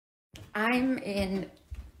I'm in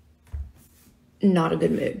not a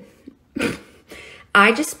good mood.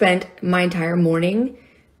 I just spent my entire morning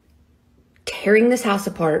tearing this house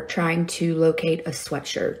apart trying to locate a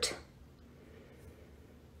sweatshirt.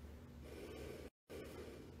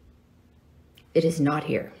 It is not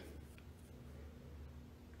here.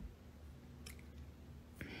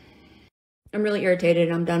 I'm really irritated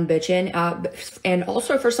and I'm done bitching. And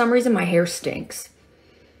also for some reason my hair stinks.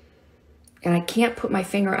 And I can't put my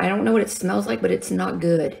finger, I don't know what it smells like, but it's not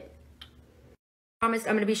good. I promise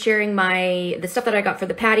I'm going to be sharing the stuff that I got for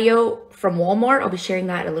the patio from Walmart. I'll be sharing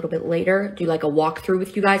that a little bit later. Do like a walkthrough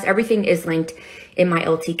with you guys. Everything is linked in my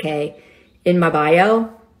LTK in my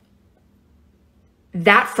bio.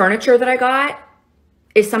 That furniture that I got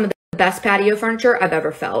is some of the best patio furniture I've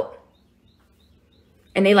ever felt.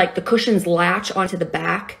 And they the cushions latch onto the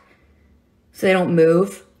back so they don't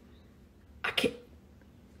move.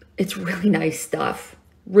 It's really nice stuff.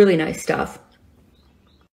 Really nice stuff.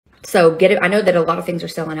 So get it. I know that a lot of things are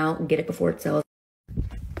selling out, and get it before it sells.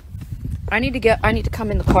 I need to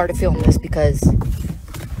come in the car to film this because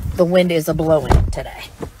the wind is a-blowing today.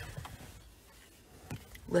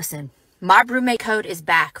 Listen, my roommate code is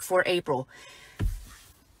back for April.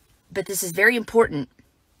 But this is very important.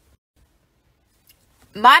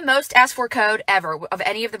 My most asked for code ever of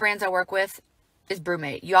any of the brands I work with is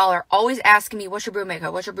Brewmate. Y'all are always asking me, what's your Brewmate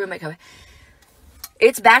code? What's your Brewmate code?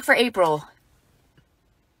 It's back for April.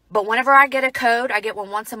 But whenever I get a code, I get one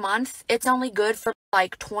once a month. It's only good for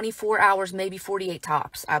like 24 hours, maybe 48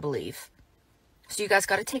 tops, I believe. So you guys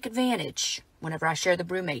got to take advantage whenever I share the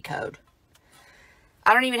Brewmate code.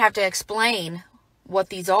 I don't even have to explain what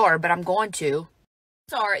these are, but I'm going to.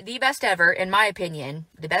 These are the best ever, in my opinion,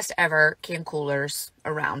 the best ever can coolers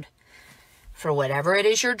around for whatever it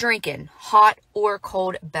is you're drinking, hot or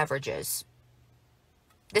cold beverages.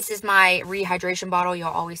 This is my rehydration bottle. You'll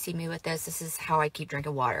always see me with this. This is how I keep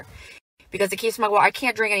drinking water. Because it keeps my water. I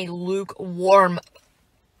can't drink any lukewarm.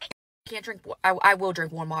 I will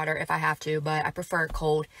drink warm water if I have to, but I prefer it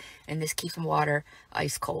cold. And this keeps my water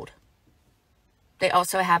ice cold. They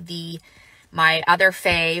also have my other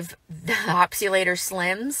fave, the Hopsulator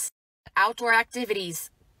Slims. Outdoor activities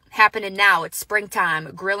happening now. It's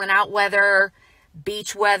springtime. Grilling out weather,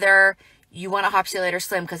 beach weather. You want a Hopsulator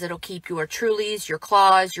Slim because it'll keep your Trulies, your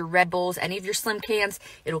Claws, your Red Bulls, any of your Slim cans.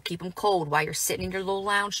 It'll keep them cold while you're sitting in your little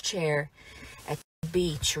lounge chair at the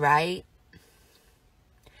beach, right?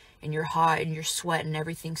 And you're hot and you're sweating,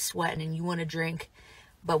 everything's sweating, and you want to drink.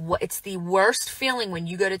 But it's the worst feeling when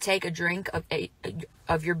you go to take a drink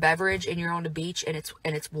of your beverage and you're on the beach and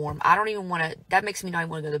it's warm. I don't even want to. That makes me not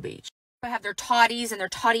even want to go to the beach. I have their Toddies and their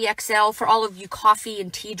Toddy XL for all of you coffee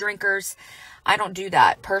and tea drinkers. I don't do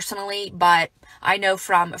that personally, but I know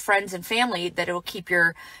from friends and family that it'll keep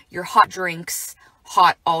your hot drinks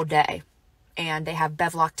hot all day. And they have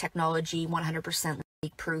Bevlock technology, 100%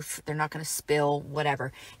 leak proof. They're not going to spill,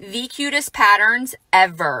 whatever. The cutest patterns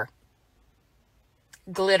ever.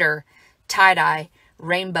 Glitter, tie-dye,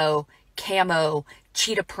 rainbow, camo,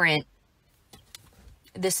 cheetah print.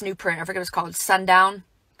 This new print, I forget what it's called, Sundown.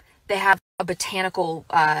 They have a botanical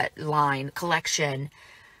line collection.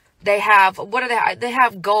 They have, what do they have? They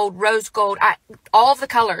have gold, rose gold, all of the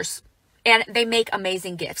colors. And they make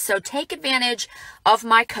amazing gifts. So take advantage of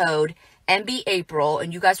my code, MBApril,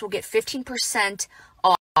 and you guys will get 15%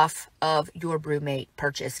 off of your Brewmate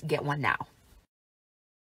purchase. Get one now.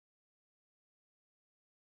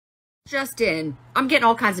 Justin, I'm getting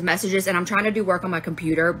all kinds of messages and I'm trying to do work on my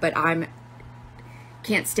computer, but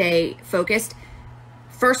can't stay focused.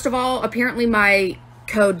 First of all, apparently my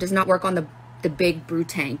code does not work on the big brew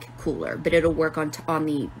tank cooler, but it'll work on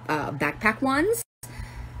the backpack ones.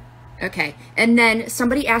 Okay, and then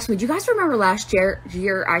somebody asked me, do you guys remember last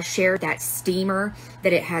year I shared that steamer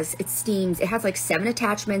that it steams, it has like 7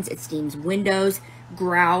 attachments, it steams windows,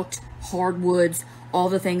 grout, hardwoods, all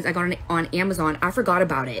the things. I got it on Amazon. I forgot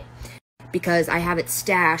about it because I have it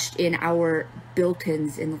stashed in our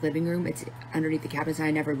built-ins in the living room. It's underneath the cabinets and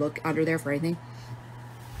I never look under there for anything.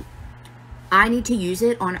 I need to use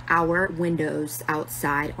it on our windows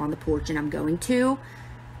outside on the porch, and I'm going to.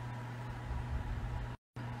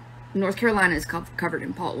 North Carolina is covered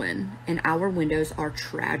in pollen, and our windows are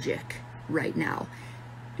tragic right now.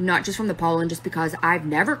 Not just from the pollen, just because I've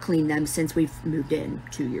never cleaned them since we've moved in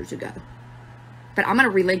 2 years ago. But I'm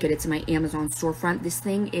going to relink it. It's in my Amazon storefront. This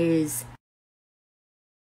thing is...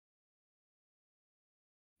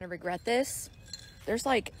 I'm going to regret this. There's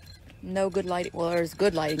like no good lighting. Well, there's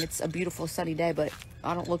good lighting. It's a beautiful sunny day, but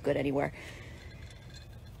I don't look good anywhere.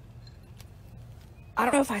 I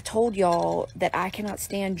don't know if I told y'all that I cannot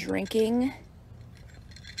stand drinking.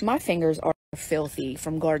 My fingers are filthy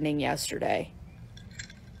from gardening yesterday.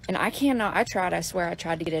 And I cannot, I swear I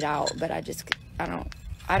tried to get it out, but I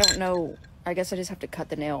don't know. I guess I just have to cut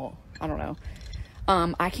the nail. I don't know.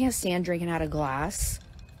 I can't stand drinking out of glass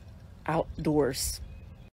outdoors.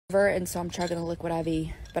 And so I'm chugging a liquid IV,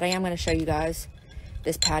 but I am going to show you guys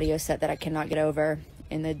this patio set that I cannot get over,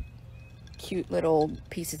 and the cute little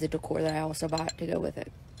pieces of decor that I also bought to go with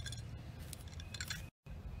it.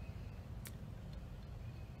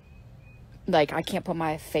 Like, I can't put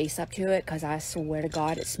my face up to it because I swear to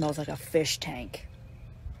God, it smells like a fish tank.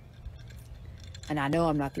 And I know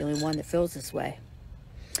I'm not the only one that feels this way.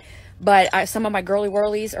 But some of my girly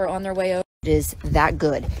whirlies are on their way over. It is that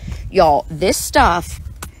good. Y'all, this stuff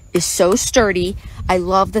is so sturdy. I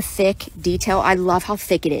love the thick detail. I love how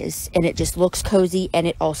thick it is. And it just looks cozy, and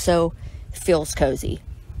it also feels cozy.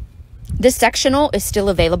 This sectional is still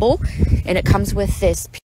available, and it comes with this.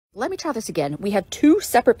 Let me try this again. We have two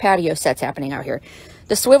separate patio sets happening out here.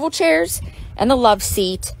 The swivel chairs and the love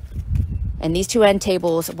seat. And these two end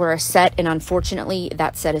tables were a set, and unfortunately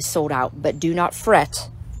that set is sold out. But do not fret.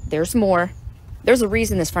 There's more. There's a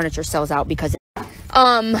reason this furniture sells out, because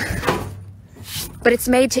but it's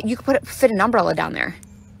made to, you could fit an umbrella down there.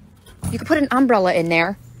 You could put an umbrella in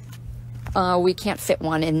there. We can't fit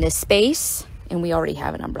one in this space, and we already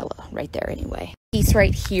have an umbrella right there anyway. Piece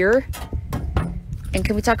right here. And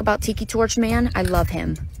can we talk about Tiki Torch Man? I love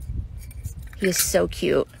him. He is so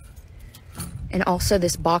cute. And also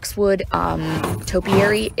this boxwood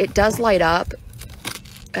topiary. It does light up.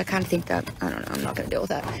 I kind of think that, I don't know, I'm not going to deal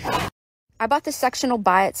with that. I bought the sectional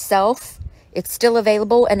by itself. It's still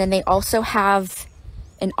available. And then they also have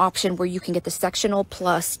an option where you can get the sectional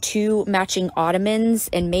plus 2 matching ottomans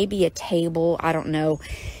and maybe a table. I don't know.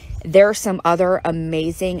 There are some other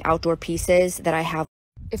amazing outdoor pieces that I have.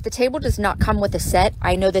 If the table does not come with a set,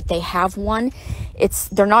 I know that they have one.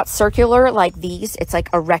 They're not circular like these. It's like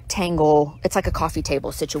a rectangle. It's like a coffee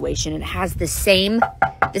table situation. It has the same,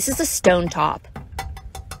 this is a stone top.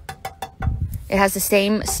 It has the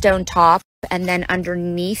same stone top, and then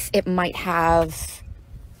underneath it might have,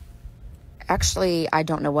 actually, I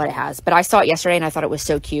don't know what it has, but I saw it yesterday and I thought it was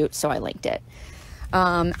so cute, so I linked it.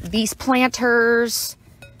 These planters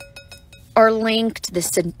are linked. The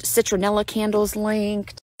citronella candles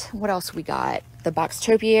linked. What else we got? The box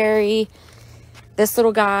topiary. This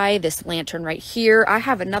little guy. This lantern right here. I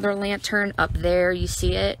have another lantern up there. You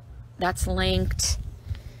see it? That's linked.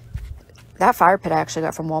 That fire pit I actually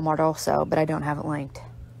got from Walmart also, but I don't have it linked.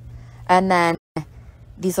 And then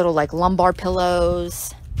these little like lumbar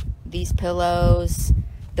pillows. These pillows.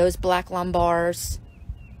 Those black lumbars.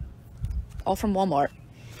 All from Walmart.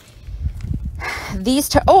 These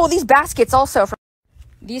baskets also from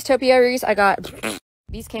these topiaries I got.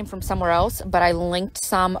 These came from somewhere else, but I linked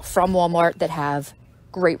some from Walmart that have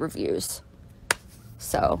great reviews.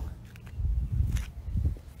 So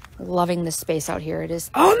loving this space out here. It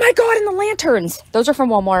is, oh my God, and the lanterns, those are from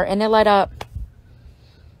Walmart and they light up.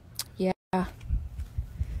 Yeah,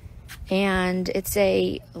 and it's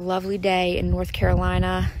a lovely day in North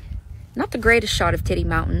Carolina. Not the greatest shot of Titty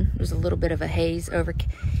Mountain. There's a little bit of a haze over.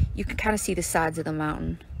 You can kind of see the sides of the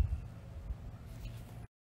mountain.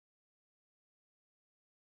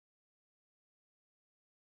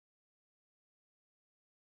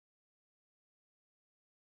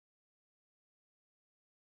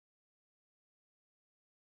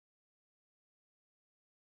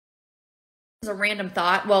 This is a random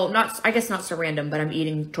thought. Well, I guess not so random, but I'm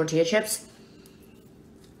eating tortilla chips.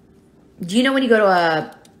 Do you know when you go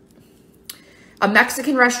to a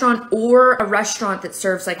Mexican restaurant or a restaurant that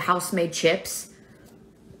serves like house-made chips?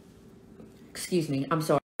 Excuse me, I'm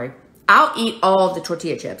sorry. I'll eat all of the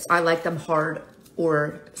tortilla chips. I like them hard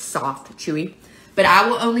or soft, chewy. But I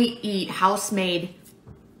will only eat house-made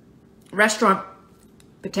restaurant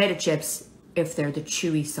potato chips if they're the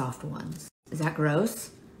chewy, soft ones. Is that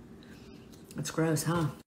gross? That's gross, huh?